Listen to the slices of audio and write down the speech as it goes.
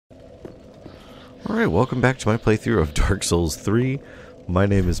Alright, welcome back to my playthrough of Dark Souls 3. My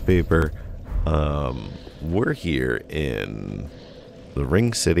name is Paper. We're here in the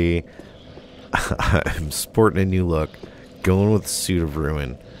Ring City. I'm sporting a new look, going with the Suit of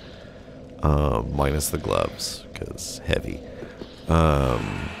Ruin, minus the gloves, because heavy. I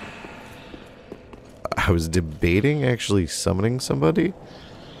was debating actually summoning somebody,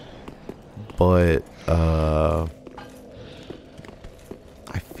 but I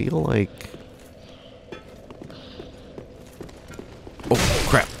feel like... Oh,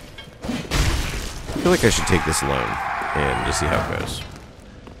 crap. I feel like I should take this alone and just see how it goes.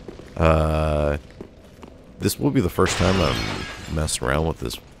 This will be the first time I'm messing around with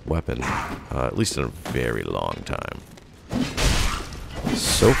this weapon, at least in a very long time.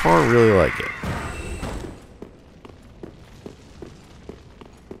 So far, really like it.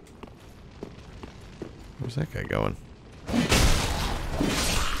 Where's that guy going?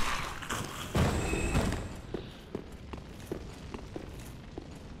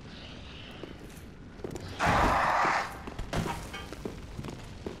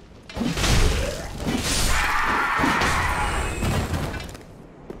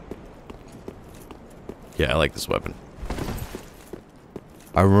 Yeah, I like this weapon.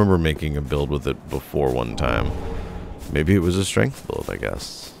 I remember making a build with it before one time. Maybe it was a strength build, I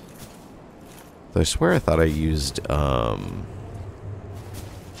guess. Though I swear I thought I used,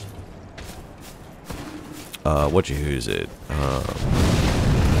 what you use it?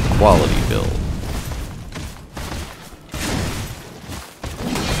 Quality build.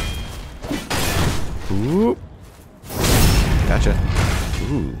 Ooh. Gotcha.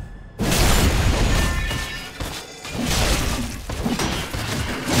 Ooh.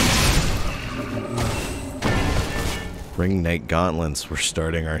 Ring Knight Gauntlets, we're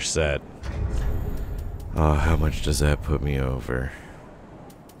starting our set. Oh, how much does that put me over?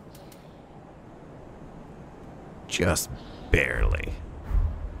 Just barely.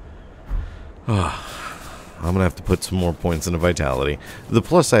 Oh, I'm gonna have to put some more points into Vitality. The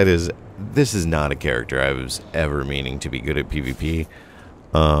plus side is, this is not a character I was ever meaning to be good at PvP.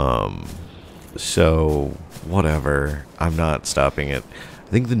 So, whatever. I'm not stopping it. I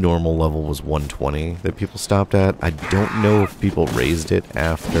think the normal level was 120 that people stopped at. I don't know if people raised it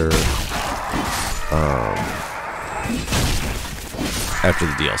after the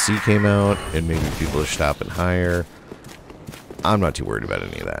DLC came out, and maybe people are stopping higher. I'm not too worried about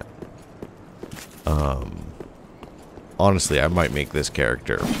any of that. Honestly, I might make this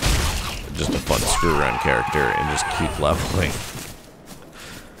character just a fun screw-around character and just keep leveling.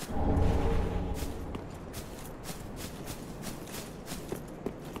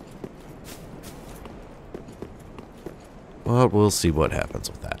 Well, we'll see what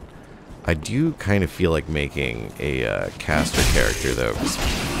happens with that. I do kind of feel like making a caster character, though, because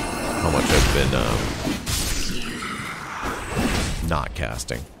how much I've been not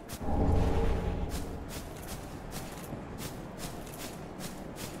casting.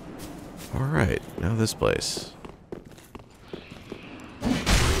 Alright, now this place.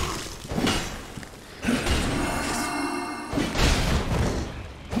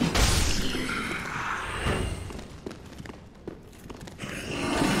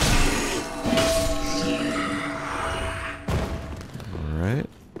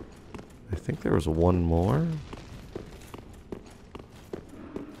 I think there was one more.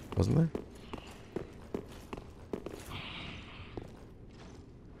 Wasn't there?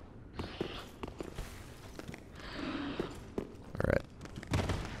 Alright.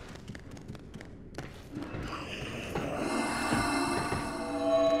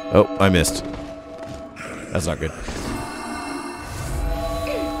 Oh, I missed. That's not good.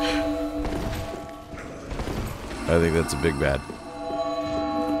 I think that's a big bad.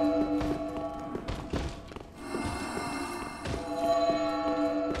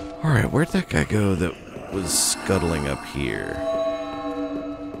 Alright, where'd that guy go that was scuttling up here?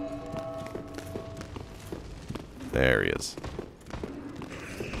 There he is.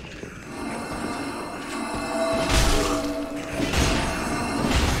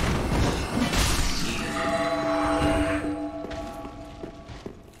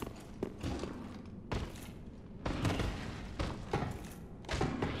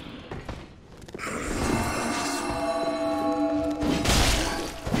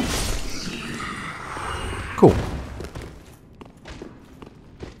 Cool.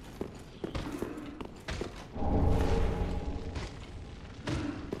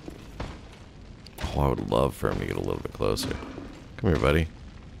 Oh, I would love for him to get a little bit closer. Come here, buddy.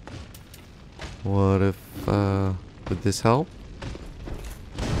 What if, would this help?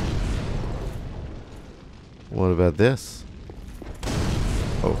 What about this?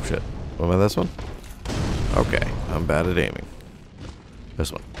 Oh, shit. What about this one? Okay, I'm bad at aiming.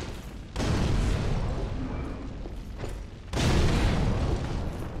 This one.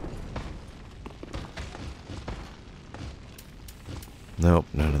 Nope,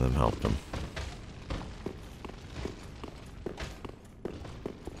 none of them helped him.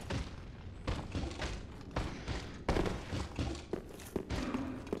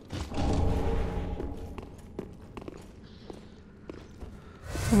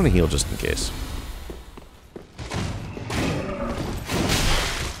 I'm gonna heal just in case.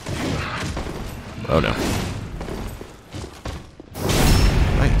 Oh no.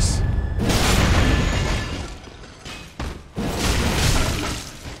 Nice.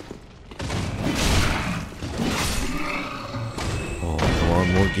 Oh, come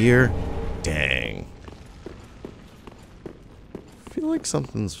on, more gear. Dang. I feel like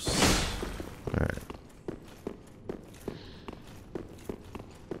something's... Alright.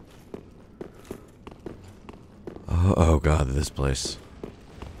 Oh god, this place.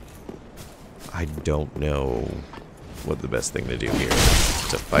 I don't know what the best thing to do here is.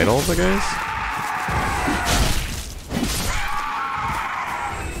 To fight all the guys?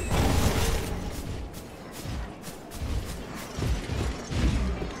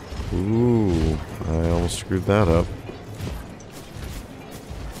 Ooh, I almost screwed that up.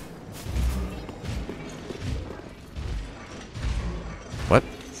 What?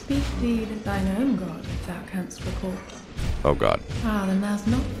 Speak thee to thine own God, if thou canst recall. Oh god. Ah, then thou'st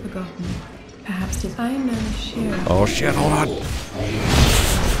not forgotten. Perhaps 'tis I am known as Shira. Oh shit, hold on.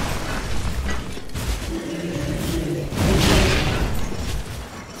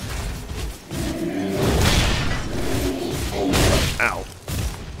 Ow.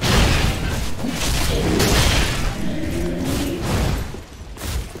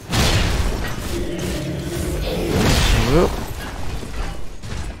 Whoop.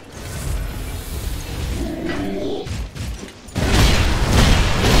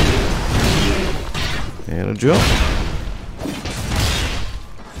 And a jump.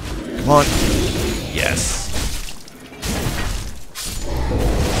 Come on. Yes.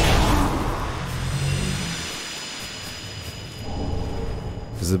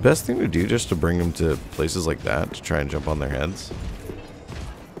 Is the best thing to do just to bring them to places like that to try and jump on their heads?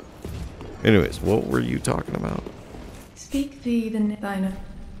 Anyways, what were you talking about? Speak thee then thine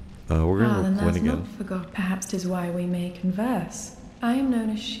own. We're Ah, gonna then win thou'st again. not forgot. Perhaps 'tis why we may converse. I am known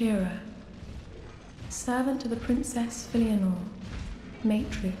as Shira, servant to the Princess Filianor.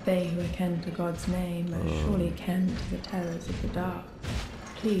 Matron, they who are ken to God's name are surely ken to the terrors of the dark.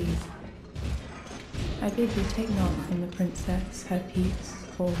 Please, I bid thee take not from the princess her peace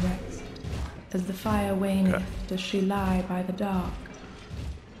or rest, as the fire waneth does she lie by the dark,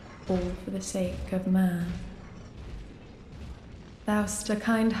 all for the sake of man. Thou'st a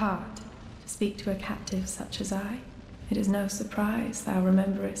kind heart to speak to a captive such as I. It is no surprise thou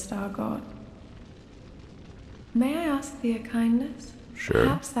rememberest our God. May I ask thee a kindness? Sure.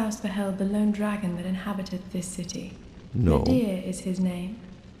 Perhaps thou'st beheld the lone dragon that inhabited this city. No. Nadir is his name,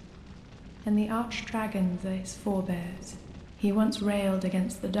 and the arch-dragons are his forebears. He once railed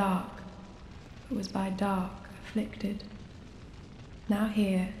against the dark, but was by dark afflicted. Now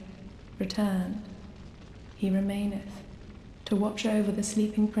here, returned, he remaineth, to watch over the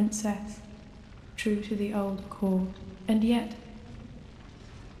sleeping princess, true to the old accord. And yet,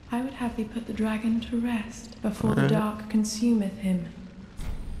 I would have thee put the dragon to rest before the dark consumeth him.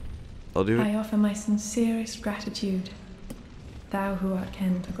 I'll do it. I offer my sincerest gratitude, thou who art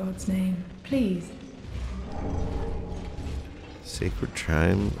ken to God's name. Please, Sacred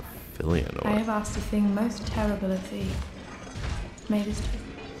Chime of Filianor. I have asked a thing most terrible of thee. May this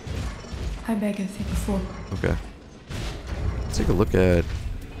I beg of thee before. Okay. Let's take a look at...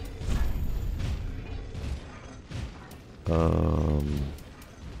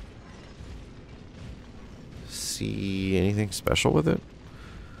 See anything special with it?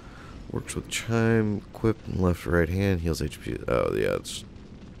 Works with chime, equipped in left or right hand, heals HP. Oh, yeah, it's...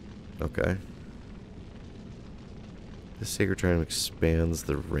 Okay. The Sacred Chime expands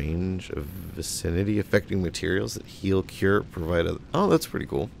the range of vicinity affecting materials that heal, cure, provide other... Oh, that's pretty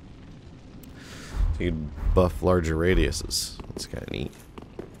cool. So you can buff larger radiuses. That's kind of neat.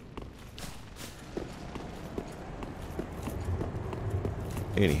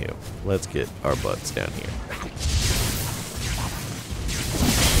 Anywho, let's get our butts down here.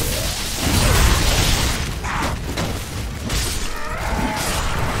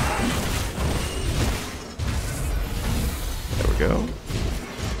 There we go.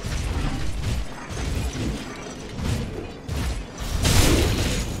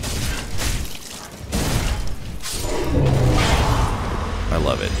 I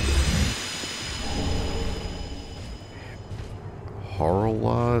love it.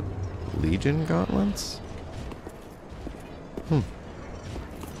 Harlot Legion gauntlets?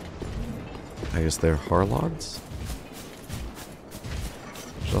 I guess they're Harlods?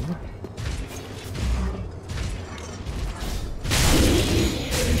 Something?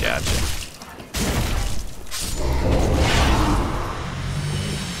 Gotcha.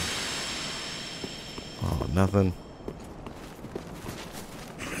 Oh, nothing.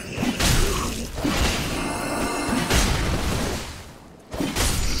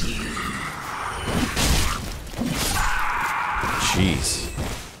 Jeez.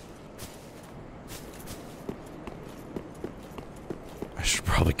 I should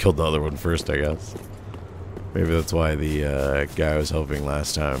probably kill the other one first, I guess. Maybe that's why the guy I was helping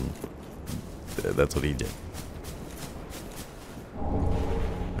last time, that's what he did.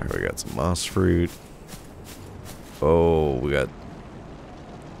 Alright, we got some moss fruit. Oh, we gotta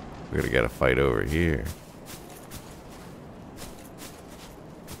get a fight over here.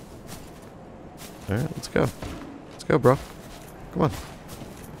 Alright, let's go. Let's go, bro. Come on.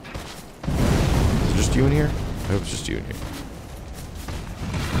 Is it just you in here? I hope it's just you in here.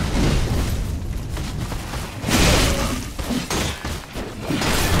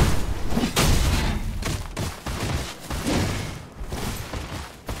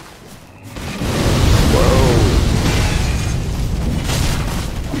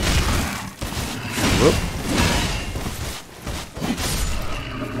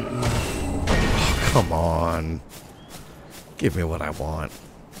 Come on. Give me what I want.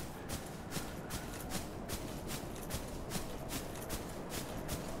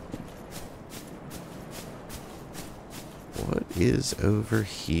 What is over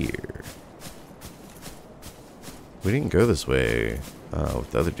here? We didn't go this way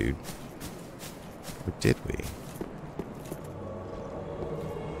with the other dude. Or did we?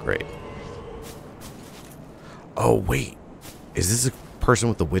 Great. Oh, wait. Is this a person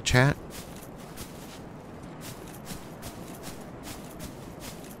with the witch hat?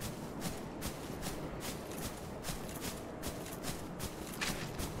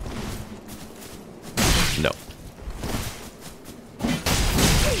 No.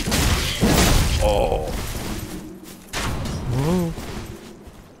 Oh. Whoa.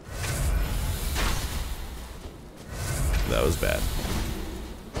 That was bad.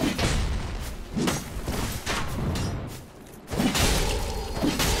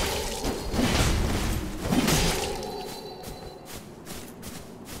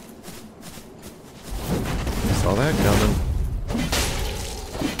 Saw that coming.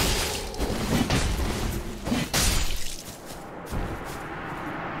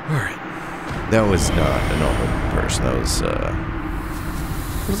 That was not a normal person. That was,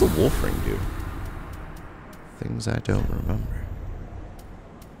 what does the wolf ring do? Things I don't remember.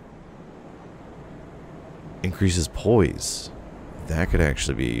 Increases poise. That could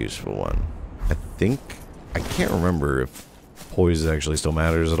actually be a useful one. I can't remember if poise actually still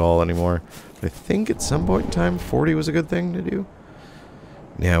matters at all anymore. But I think at some point in time, 40 was a good thing to do.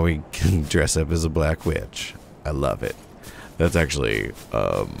 Now we can dress up as a black witch. I love it. That's actually,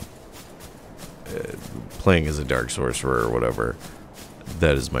 playing as a dark sorcerer or whatever,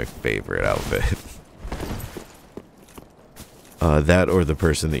 that is my favorite outfit. That or the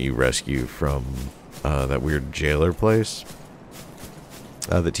person that you rescue from that weird jailer place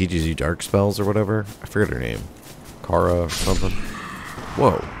that teaches you dark spells or whatever. I forget her name. Kara or something.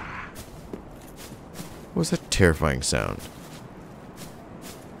 Whoa. What was that terrifying sound?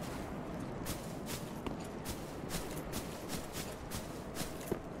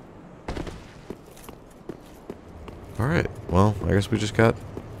 Alright, well, I guess we just got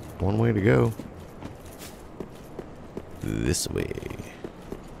one way to go. This way.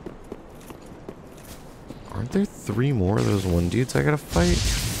 Aren't there 3 more of those one dudes I gotta fight?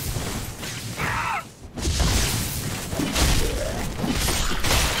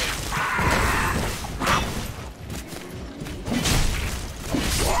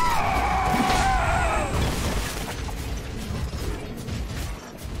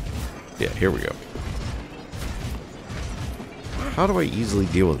 Yeah, here we go. How do I easily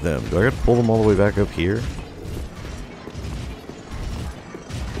deal with them? Do I gotta pull them all the way back up here?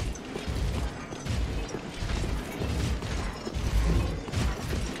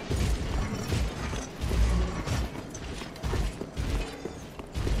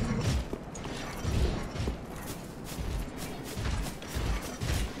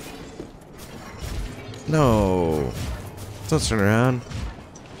 No. Don't turn around.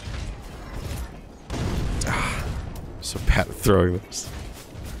 So bad at throwing this.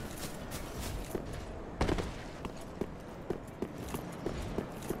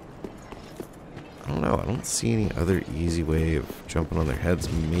 I don't don't know. I don't see any other easy way of jumping on their heads.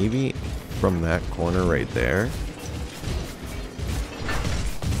 Maybe from that corner right there.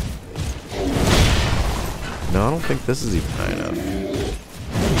 No, I don't think this is even high enough.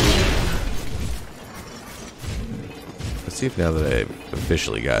 Let's see if now that I've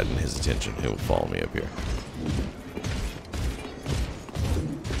officially gotten his attention, he'll follow me up here.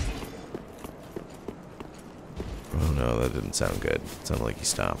 Oh no, that didn't sound good. It sounded like he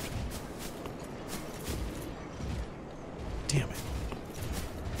stopped. Damn it.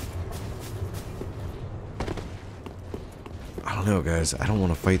 I don't know, guys. I don't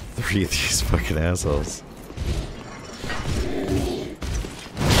want to fight 3 of these fucking assholes.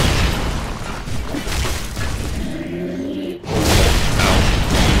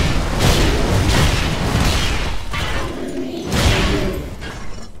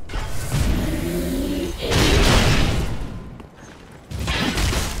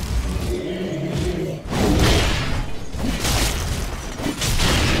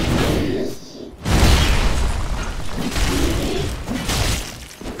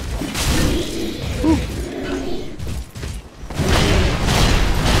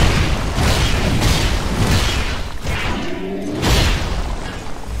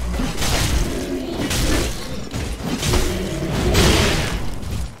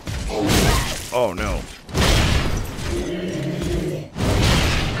 Oh no.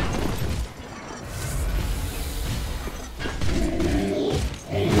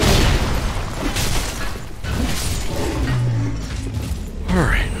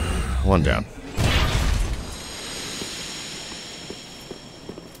 Alright, one down.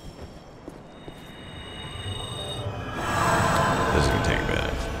 This is gonna take a minute.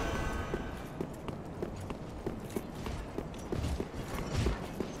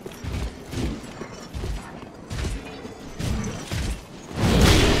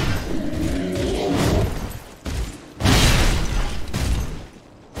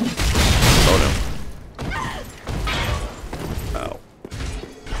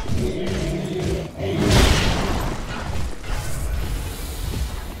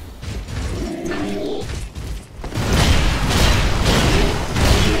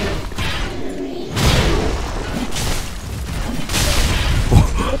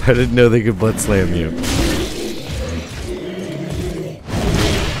 I didn't know they could butt slam you.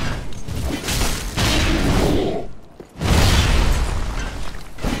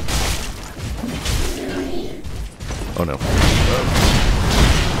 Oh no.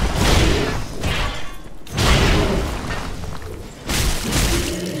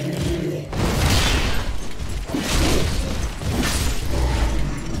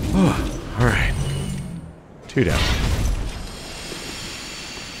 Oh, all right. 2 down.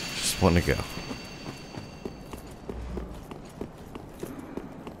 One to go.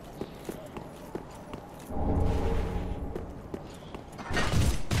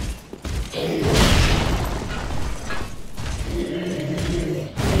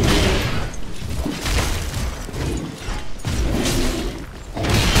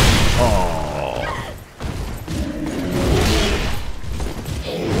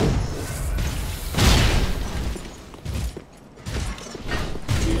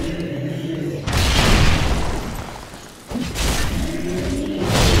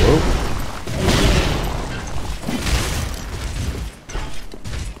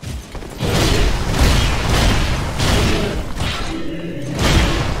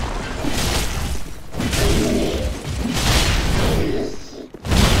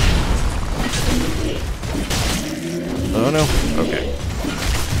 Oh no? Okay.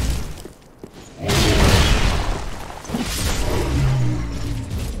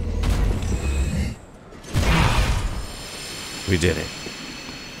 We did it.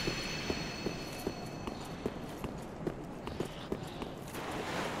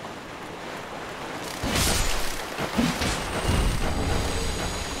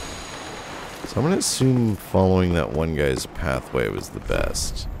 So I'm going to assume following that one guy's pathway was the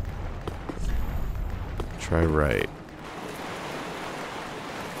best. Try right.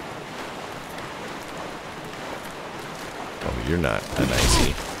 Oh, you're not an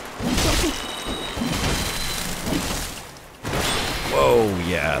icy. Whoa,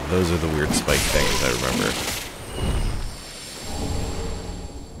 yeah, those are the weird spike things I remember.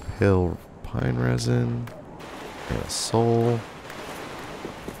 Pale pine resin. And a soul.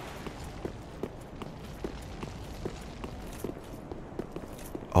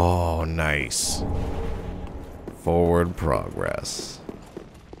 Oh, nice. Forward progress.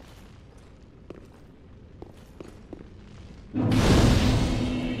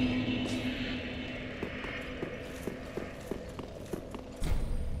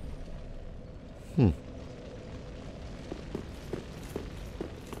 Well,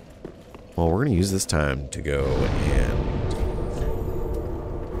 we're going to use this time to go and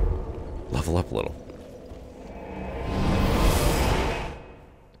level up a little.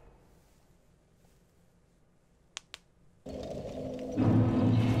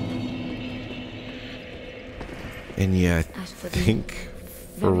 And yeah, I think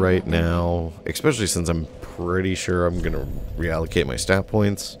for right now, especially since I'm pretty sure I'm going to reallocate my stat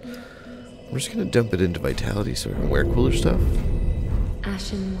points, I'm just going to dump it into Vitality so I can wear cooler stuff.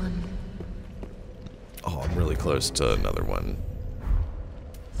 Ashen one. Oh, I'm really close to another one.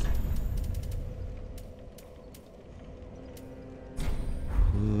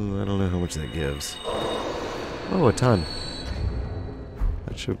 Ooh, I don't know how much that gives. Oh, a ton.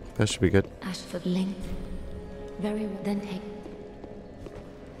 That should be good. Ashford Link. Very well. Then take.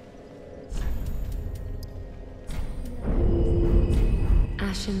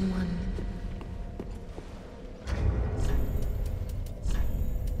 Ashen one.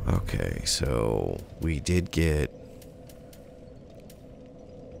 Okay, so we did get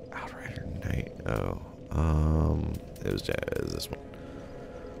Outrider Knight. Oh, it was this one.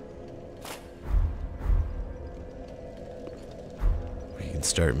 We can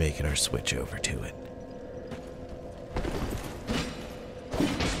start making our switch over to it.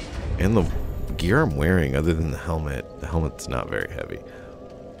 And the gear I'm wearing, other than the helmet's not very heavy.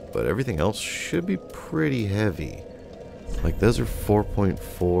 But everything else should be pretty heavy. Like, those are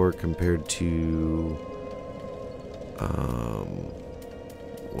 4.4 compared to,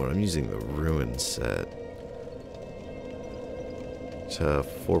 what I'm using the Ruin set to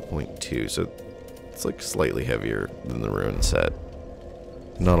 4.2, so it's like slightly heavier than the Ruin set.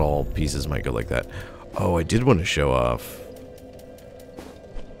 Not all pieces might go like that. Oh, I did want to show off.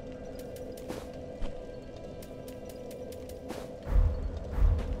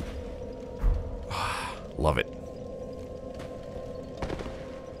 Love it.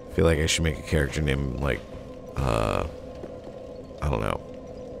 I feel like I should make a character name like, I don't know.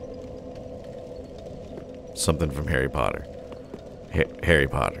 Something from Harry Potter. Harry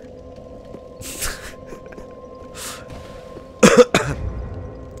Potter.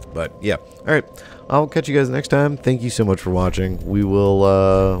 But yeah, all right. I'll catch you guys next time. Thank you so much for watching. We will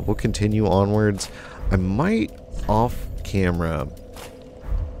we'll continue onwards. I might off camera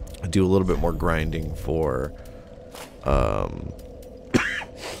do a little bit more grinding for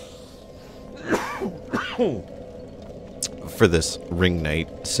for this Ring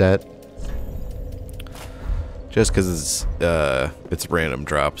Knight set, just because it's random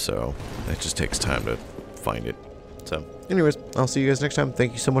drop, so it just takes time to find it. So anyways, I'll see you guys next time.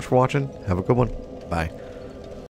 Thank you so much for watching. Have a good one. Bye.